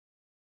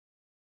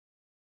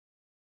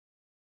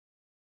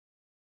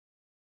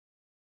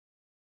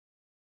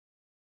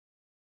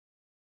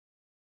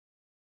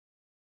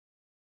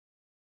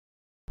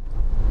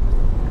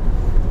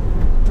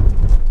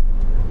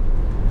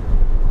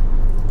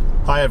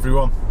Hi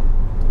everyone.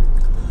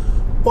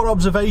 What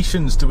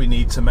observations do we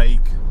need to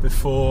make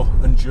before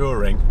and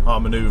during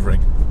our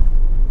manoeuvring?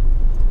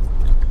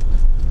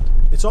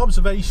 It's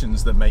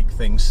observations that make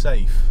things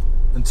safe,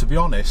 and to be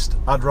honest,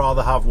 I'd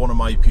rather have one of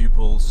my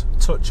pupils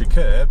touch a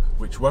curb,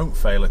 which won't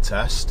fail a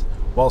test,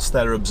 whilst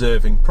they're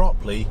observing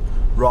properly,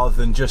 rather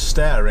than just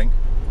staring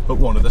at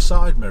one of the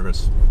side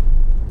mirrors.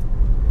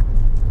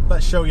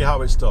 Let's show you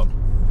how it's done.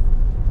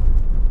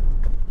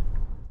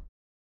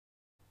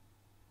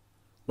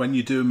 When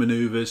you do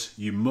manoeuvres,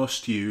 you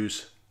must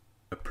use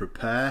a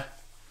prepare,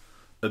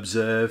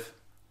 observe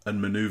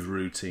and manoeuvre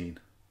routine.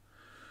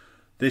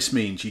 This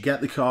means you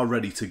get the car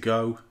ready to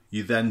go,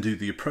 you then do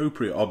the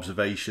appropriate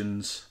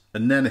observations,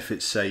 and then if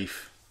it's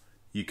safe,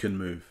 you can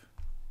move.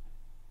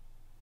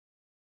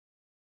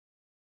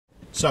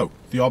 So,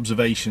 the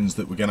observations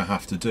that we're going to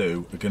have to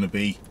do are going to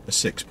be a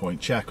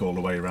 6-point check all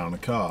the way around the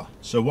car.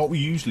 So what we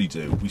usually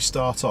do, we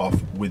start off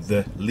with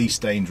the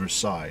least dangerous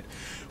side,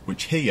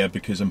 which here,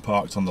 because I'm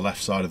parked on the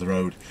left side of the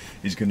road,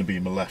 is going to be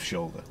my left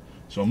shoulder.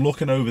 So I'm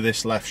looking over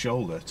this left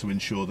shoulder to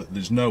ensure that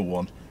there's no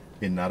one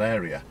in that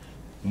area.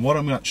 And what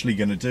I'm actually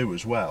going to do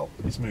as well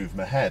is move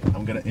my head.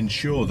 I'm going to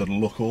ensure that I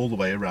look all the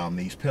way around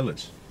these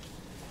pillars.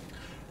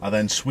 I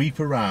then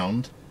sweep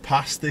around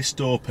past this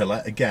door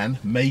pillar, again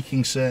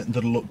making certain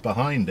that I look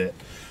behind it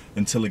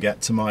until I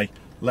get to my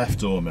left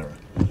door mirror.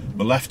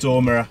 My left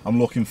door mirror, I'm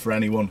looking for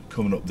anyone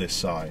coming up this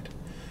side.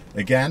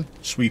 Again,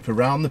 sweep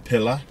around the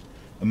pillar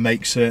and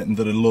make certain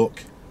that I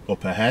look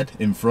up ahead,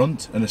 in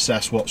front, and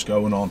assess what's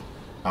going on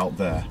out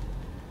there.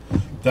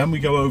 Then we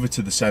go over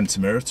to the centre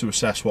mirror to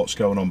assess what's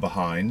going on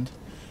behind,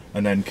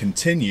 and then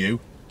continue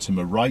to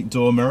my right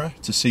door mirror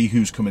to see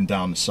who's coming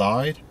down the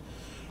side.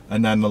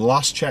 And then the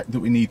last check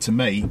that we need to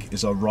make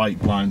is our right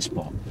blind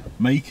spot,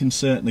 making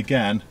certain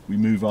again we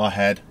move our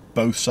head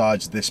both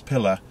sides of this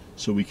pillar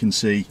so we can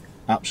see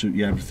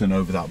absolutely everything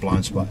over that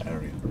blind spot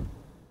area.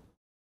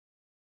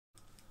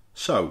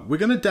 So we're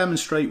going to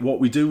demonstrate what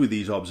we do with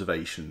these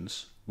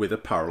observations with a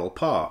parallel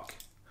park.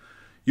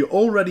 You're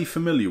already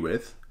familiar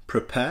with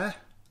prepare,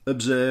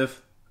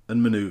 observe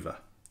and manoeuvre.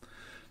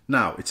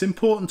 Now it's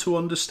important to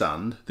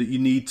understand that you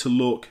need to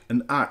look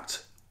and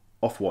act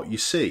off what you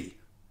see.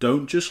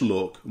 Don't just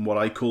look and what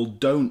I call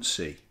don't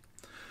see.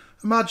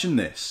 Imagine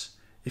this,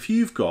 if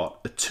you've got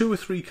a 2 or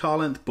 3 car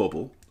length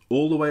bubble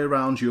all the way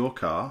around your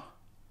car,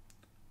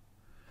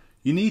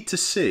 you need to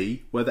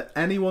see whether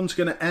anyone's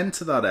going to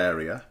enter that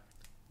area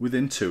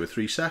within 2 or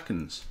 3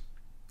 seconds.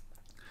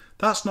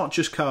 That's not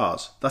just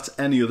cars, that's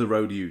any other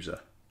road user.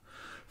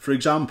 For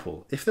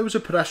example, if there was a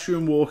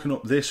pedestrian walking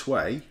up this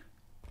way,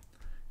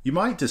 you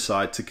might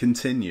decide to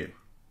continue.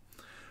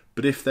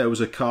 But if there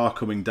was a car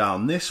coming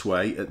down this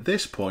way at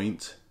this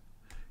point,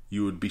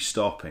 you would be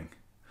stopping.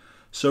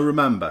 So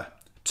remember,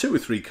 2 or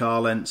 3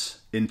 car lengths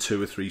in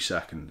 2 or 3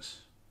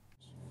 seconds.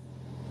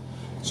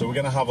 So we're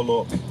going to have a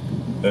look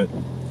at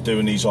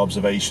doing these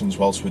observations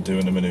whilst we're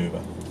doing the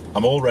manoeuvre.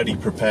 I'm already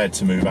prepared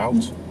to move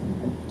out.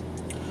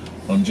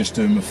 I'm just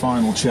doing my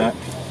final check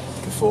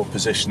before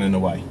positioning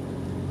away.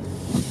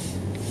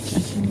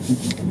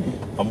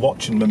 I'm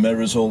watching my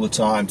mirrors all the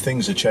time,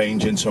 things are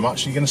changing, so I'm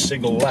actually going to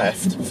signal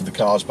left for the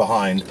cars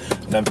behind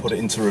and then put it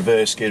into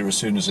reverse gear as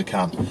soon as I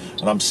can.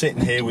 And I'm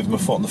sitting here with my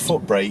foot on the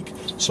foot brake,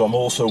 so I'm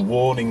also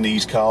warning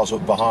these cars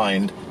up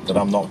behind that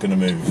I'm not going to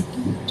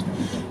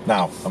move.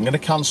 Now, I'm going to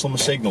cancel my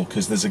signal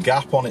because there's a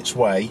gap on its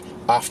way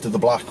after the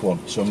black one.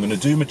 So I'm going to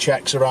do my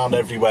checks around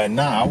everywhere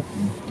now,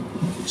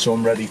 so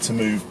I'm ready to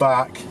move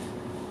back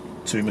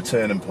to my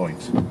turning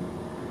point.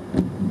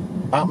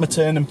 At my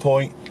turning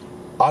point,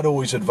 I'd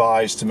always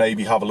advise to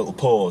maybe have a little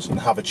pause and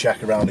have a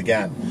check around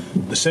again.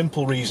 The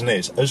simple reason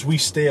is, as we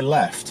steer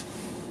left,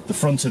 the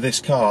front of this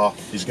car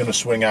is going to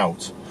swing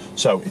out.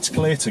 So it's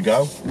clear to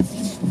go.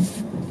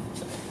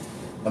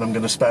 And I'm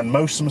going to spend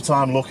most of my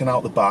time looking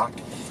out the back,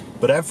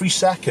 but every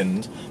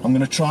second I'm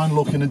going to try and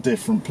look in a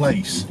different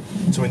place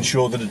to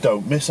ensure that I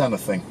don't miss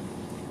anything.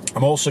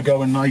 I'm also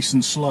going nice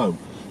and slow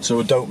so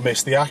I don't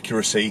miss the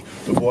accuracy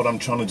of what I'm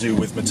trying to do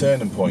with my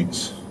turning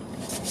points.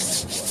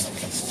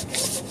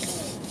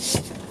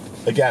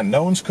 Again,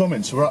 no one's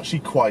coming, so we're actually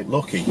quite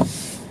lucky.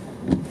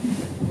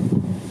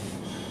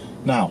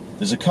 Now,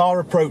 there's a car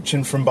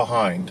approaching from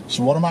behind,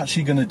 so what I'm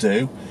actually going to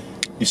do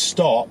is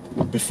stop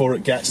before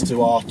it gets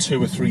to our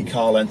 2 or 3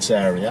 car lengths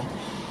area.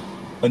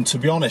 And to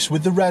be honest,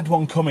 with the red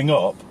one coming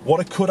up, what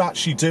I could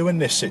actually do in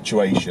this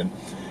situation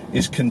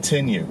is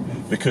continue,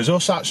 because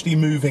us actually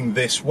moving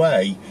this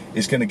way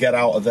is going to get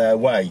out of their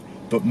way,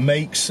 but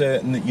make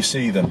certain that you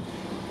see them.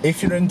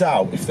 If you're in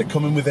doubt, if they're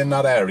coming within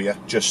that area,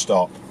 just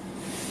stop.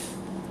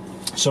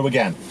 So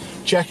again,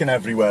 checking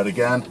everywhere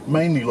again,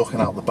 mainly looking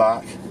out the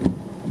back.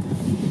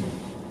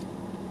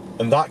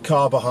 And that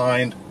car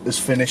behind has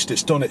finished,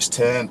 it's done its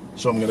turn,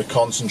 so I'm going to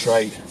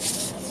concentrate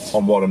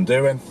on what I'm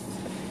doing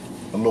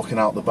and looking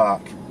out the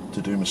back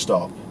to do my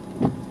stop.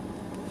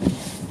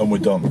 And we're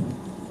done.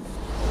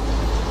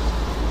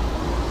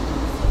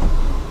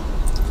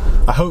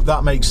 I hope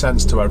that makes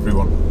sense to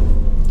everyone.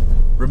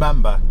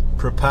 Remember,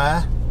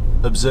 prepare,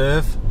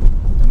 observe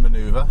and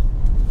manoeuvre.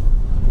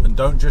 and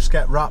don't just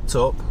get wrapped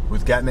up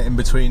with getting it in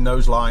between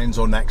those lines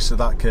or next to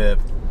that curb.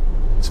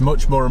 It's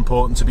much more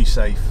important to be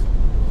safe.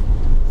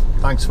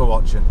 Thanks for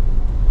watching.